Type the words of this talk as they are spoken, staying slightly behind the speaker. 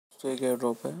तो एक air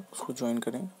drop है, उसको ज्वाइन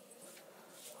करें।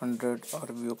 100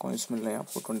 RVO कॉइन्स मिल रहे हैं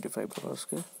आपको $25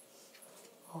 के।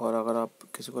 और अगर आप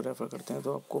किसी को रेफ़र करते हैं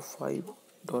तो आपको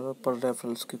 $5 पर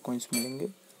रेफरल्स के कॉइन्स मिलेंगे।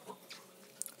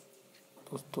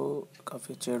 दोस्तों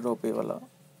काफ़ी अच्छा एयर ड्रॉप है वाला।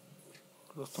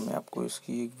 दोस्तों मैं आपको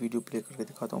इसकी एक वीडियो प्ले करके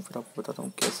दिखाता हूँ, फिर आपको बताता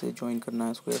हूँ कैसे ज्वाइन करना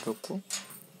है इसको, एयर ड्रॉप को।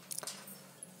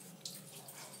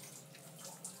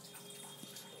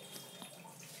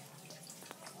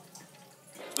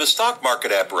 The stock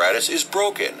market apparatus is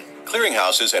broken.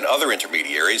 Clearinghouses and other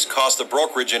intermediaries cost the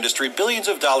brokerage industry billions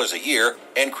of dollars a year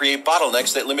and create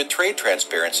bottlenecks that limit trade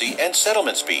transparency and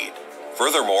settlement speed.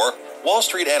 Furthermore, Wall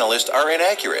Street analysts are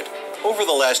inaccurate. Over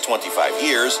the last 25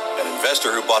 years, an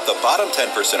investor who bought the bottom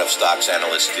 10% of stocks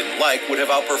analysts didn't like would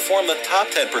have outperformed the top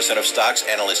 10% of stocks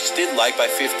analysts did like by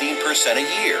 15% a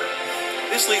year.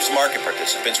 This leaves market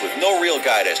participants with no real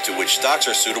guide as to which stocks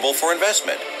are suitable for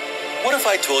investment. What if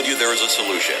I told you there is a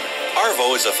solution? RVO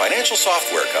is a financial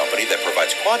software company that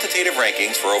provides quantitative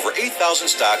rankings for over 8,000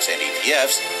 stocks and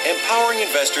ETFs, empowering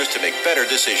investors to make better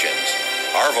decisions.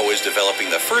 RVO is developing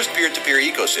the first peer-to-peer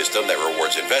ecosystem that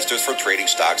rewards investors for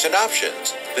trading stocks and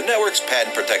options. The network's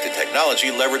patent-protected technology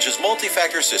leverages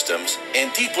multi-factor systems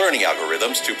and deep learning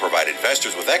algorithms to provide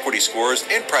investors with equity scores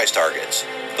and price targets.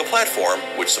 The platform,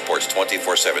 which supports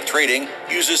 24/7 trading,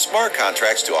 uses smart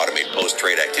contracts to automate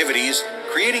post-trade activities,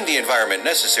 creating the environment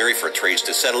necessary for trades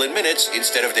to settle in minutes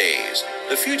instead of days.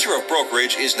 The future of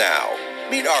brokerage is now.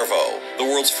 Meet RVO, the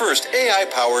world's first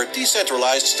AI-powered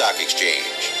decentralized stock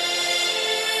exchange.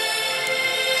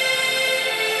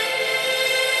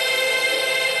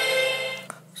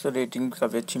 Sir rating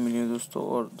काफ़ी अच्छी मिली है दोस्तों।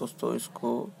 और दोस्तों इसको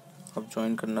आप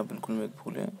join करना बिल्कुल मत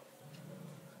भूलें।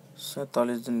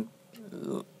 47 दिन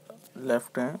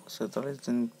लेफ्ट हैं, 47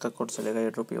 दिन तक और चलेगा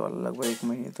एयर ड्रॉप वाला, लगभग 1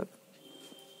 महीने तक।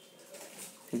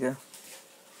 ठीक है,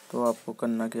 तो आपको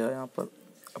करना क्या है, यहाँ पर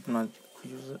अपना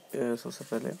यूज़र सबसे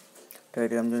पहले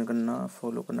टेलीग्राम ज्वाइन करना,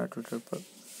 फॉलो करना ट्विटर पर,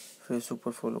 फेसबुक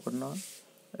पर फॉलो करना,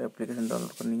 एप्लीकेशन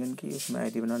डाउनलोड करनी है इनकी, उसमें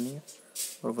आईडी बनानी है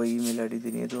और वही ईमेल आईडी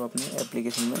देनी है जो आपने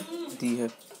एप्लीकेशन में दी है।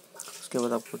 उसके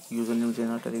बाद आपको यूज़र नेम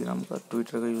देना टेलीग्राम का,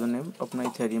 ट्विटर का यूज़र नेम, अपना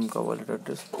इथेरियम का wallet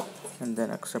address, and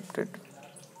then accepted.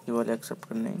 ये वाले एक्सेप्ट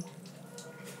करने,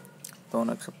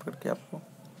 दोनों एक्सेप्ट करके आपको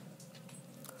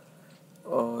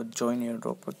और जॉइन एयर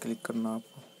ड्रॉप पर क्लिक करना।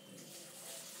 आपको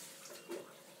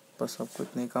बस आपको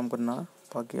इतना ही काम करना है।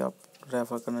 बाकी आप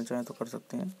रेफर करना चाहें तो कर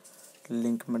सकते हैं,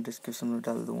 लिंक मैं डिस्क्रिप्शन में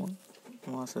डाल दूँगा,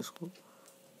 वहाँ से इसको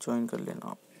ज्वाइन कर लेना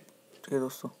आप। ठीक है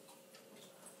दोस्तों,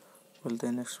 मिलते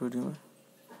हैं नेक्स्ट वीडियो में।